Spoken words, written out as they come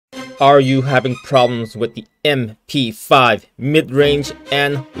Are you having problems with the MP5 mid-range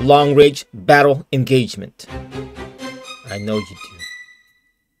and long-range battle engagement? I know you do.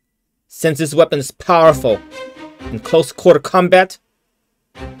 Since this weapon is powerful in close quarter combat,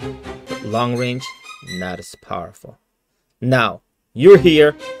 but long range, not as powerful. Now, you're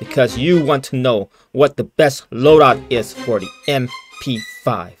here because you want to know what the best loadout is for the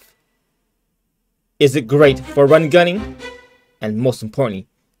MP5. Is it great for run gunning? And most importantly,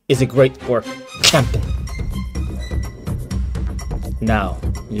 is it great for camping? Now,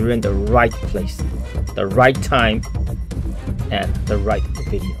 you're in the right place, the right time, and the right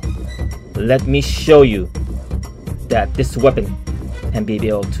video. Let me show you that this weapon can be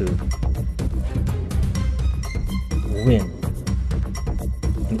able to win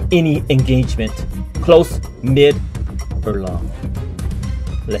in any engagement, close, mid, or long.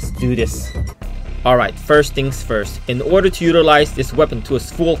 Let's do this. Alright, first things first. In order to utilize this weapon to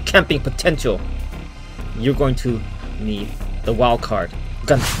its full camping potential, you're going to need the wild card,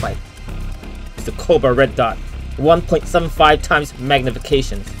 Gunfight. It's the Cobra Red Dot, 1.75 times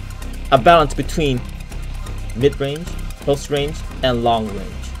magnification, a balance between mid-range, close range, and long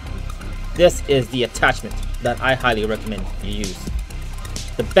range. This is the attachment that I highly recommend you use.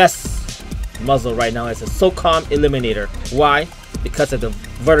 The best muzzle right now is a SOCOM Eliminator. Why? Because of the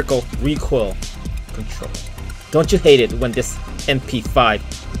vertical recoil control. Don't you hate it when this MP5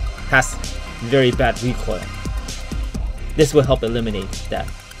 has very bad recoil? This will help eliminate that.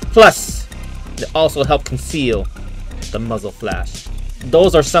 Plus, it also help conceal the muzzle flash.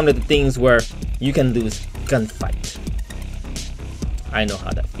 Those are some of the things where you can lose gunfight. I know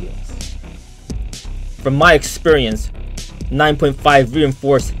how that feels. From my experience, 9.5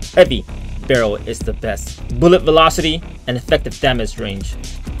 reinforced heavy barrel is the best. Bullet velocity and effective damage range.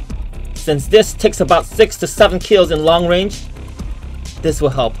 Since this takes about 6 to 7 kills in long range, this will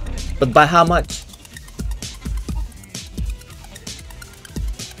help. But by how much?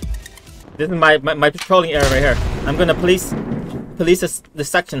 This is my patrolling area right here. I'm gonna police this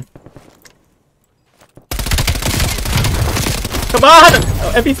section. Come on!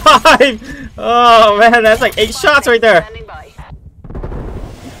 Oh, MP5! Oh man, that's like 8 shots right there.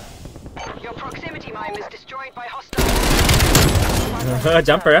 Your proximity mine was destroyed by hostile.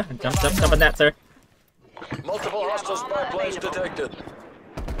 Jumper, jump on that, sir. Multiple hostile spy planes detected.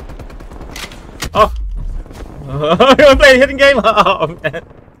 Oh! You're playing a hidden game? Oh man.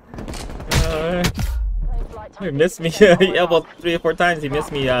 He missed me. He elbowed 3 or 4 times. He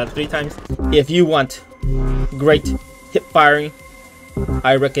missed me 3 times. If you want great hip firing,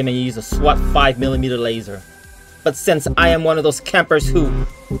 I recommend you use a SWAT 5mm laser. But since I am one of those campers who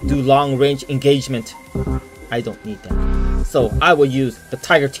do long range engagement, I don't need that. So I will use the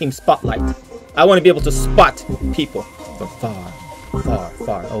Tiger Team Spotlight. I want to be able to spot people from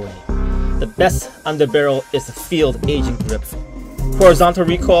far away. The best underbarrel is the field agent grip. Horizontal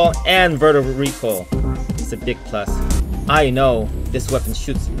recoil and vertical recoil. It's a big plus. I know this weapon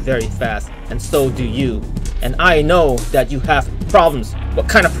shoots very fast, and so do you. And I know that you have problems. What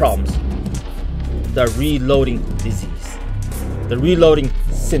kind of problems? The reloading disease. The reloading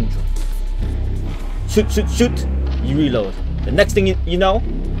syndrome. Shoot, you reload. The next thing you know,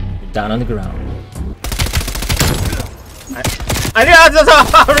 you're down on the ground. I knew I was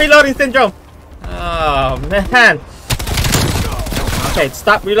just reloading syndrome! Oh man! Okay,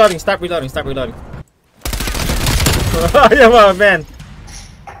 stop reloading. Oh man.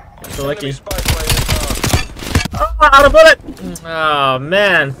 So lucky. Oh, out of bullet! Oh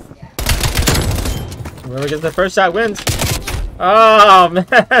man. Whoever gets the first shot wins. Oh man,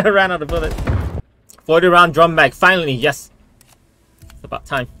 ran out of bullet. 40 round drum mag, finally, yes. It's about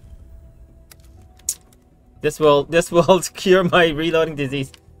time. This will cure my reloading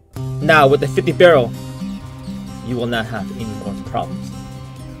disease. Now with the 50 barrel, you will not have any more problems.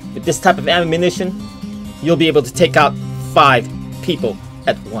 With this type of ammunition, you'll be able to take out 5 people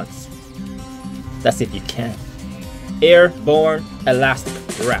at once. That's if you can. Airborne elastic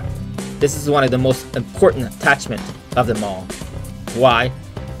wrap. This is one of the most important attachments of them all. Why?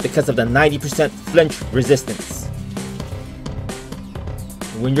 Because of the 90% flinch resistance.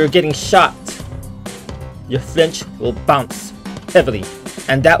 When you're getting shot, your flinch will bounce heavily,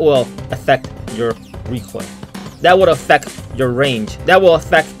 and that will affect your recoil. That will affect your range. That will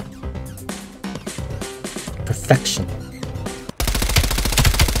affect perfection.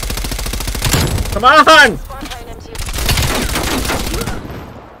 Come on!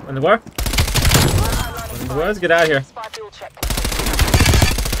 In the war? In the wars? Get out of here.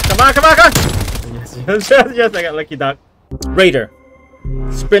 Come on! Yes, I got lucky, dog. Raider.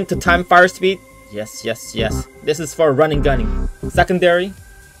 Sprint to time fire speed. Yes. This is for running gunning. Secondary.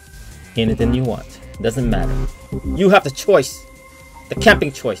 anything you want. Doesn't matter. You have the choice, the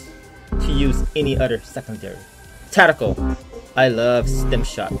camping choice, to use any other secondary. Tactical. I love stim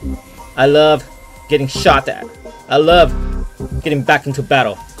shot. I love getting shot at. I love getting back into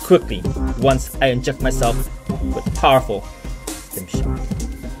battle quickly once I inject myself with powerful stim shot.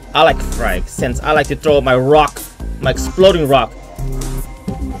 I like frag since I like to throw my rock, my exploding rock,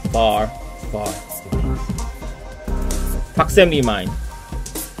 far, far away. Proximity mine.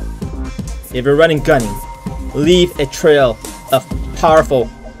 If you're running gunning, leave a trail of powerful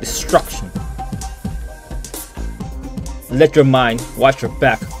destruction. Let your mind watch your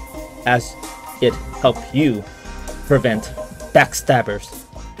back as it helps you prevent backstabbers.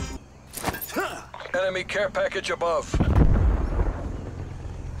 Enemy care package above.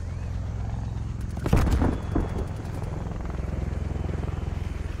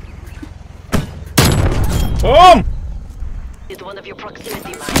 Boom! Is one of your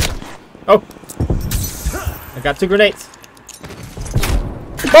proximity mines. Oh! I got 2 grenades.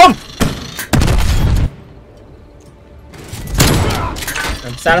 Boom!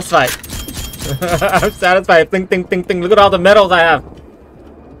 I'm satisfied. I'm satisfied. Think, think, think, think. Look at all the medals I have.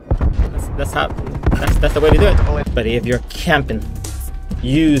 That's the way to do it. But if you're camping,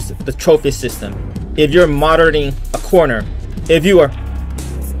 use the trophy system. If you're monitoring a corner, if you are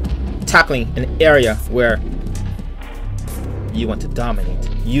tackling an area where you want to dominate,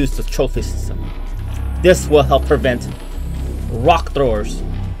 use the trophy system. This will help prevent rock throwers,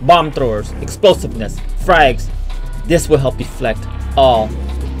 bomb throwers, explosiveness, frags. This will help deflect all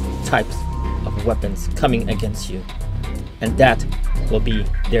types of weapons coming against you, and that will be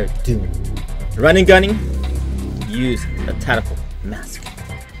their doom. Running gunning, use the tactical mask.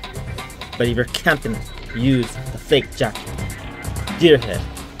 But if you're camping, use the fake jacket. Gearhead.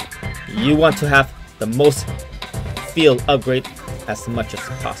 You want to have the most field upgrade as much as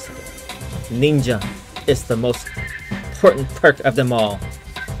possible. Ninja is the most important perk of them all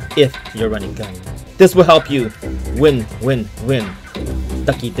if you're running gunning. This will help you win, win, win.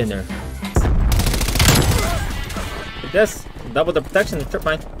 Ducky dinner. Like this, double the protection, the trip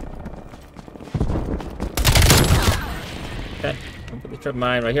mine. Okay, I'll put the trip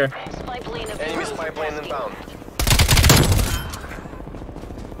mine right here. Enemy spy plane inbound.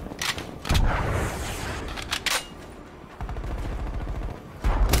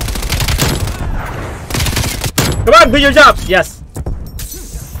 Come on, do your job! Yes!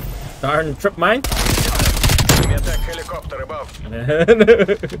 Darn trip mine. Enemy attack helicopter above.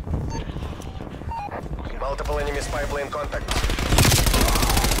 Multiple enemy spy plane contact.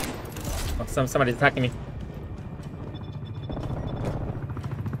 Oh, somebody's attacking me.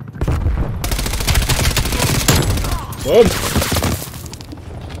 Boom!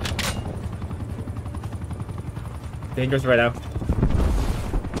 Dangerous right now.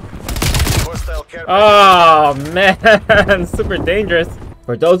 Oh man, super dangerous.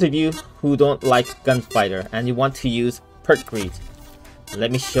 For those of you who don't like gunfighter and you want to use perk greed,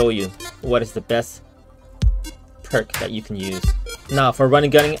 let me show you what is the best perk that you can use. Now for running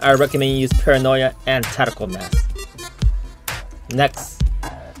gunning, I recommend you use paranoia and tactical mask. Next,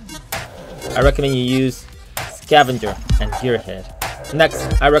 I recommend you use scavenger and gearhead.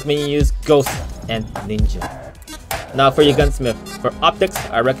 Next, I recommend you use ghost and ninja. Now for your gunsmith, for optics,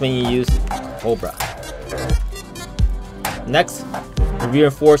 I recommend you use Cobra. Next,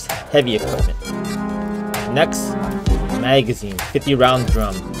 reinforced heavy equipment. Next, magazine, 50 round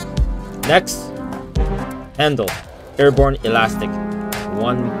drum. Next, handle, airborne elastic.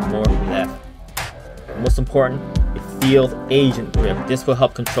 One more left. Most important, a field agent grip. This will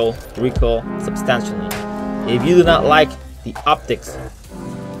help control recoil substantially. If you do not like the optics,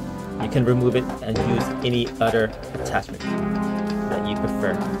 you can remove it and use any other attachment that you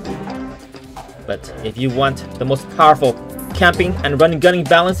prefer. But if you want the most powerful camping and running gunning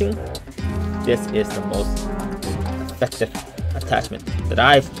balancing, this is the most effective attachment that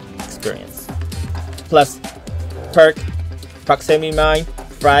I've experienced. Plus, perk, proximity mine,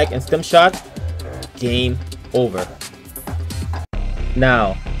 frag, and stim shot, game over.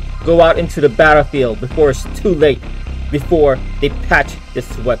 Now, go out into the battlefield before it's too late, before they patch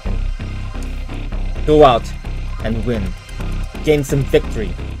this weapon. Go out and win. Gain some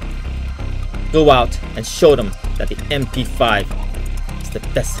victory. Go out and show them that the MP5 is the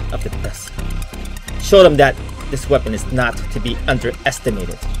best of the best. Show them that this weapon is not to be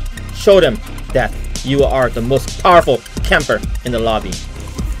underestimated. Show them that you are the most powerful camper in the lobby.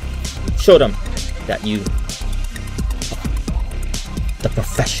 Show them that you are the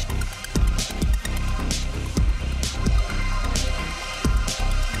profession.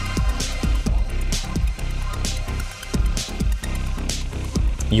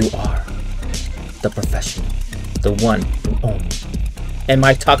 You are the professional, the one and only. Am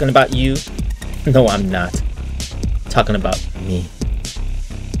I talking about you? No, I'm not. Talking about me.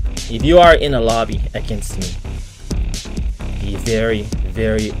 If you are in a lobby against me, be very,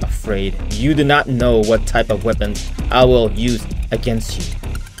 very afraid. You do not know what type of weapons I will use against you.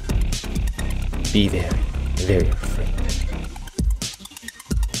 Be very, very afraid.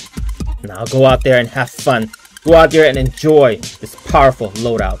 Now go out there and have fun. Go out there and enjoy this powerful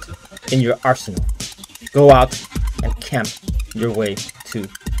loadout in your arsenal. Go out and camp your way to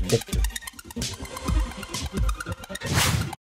victory.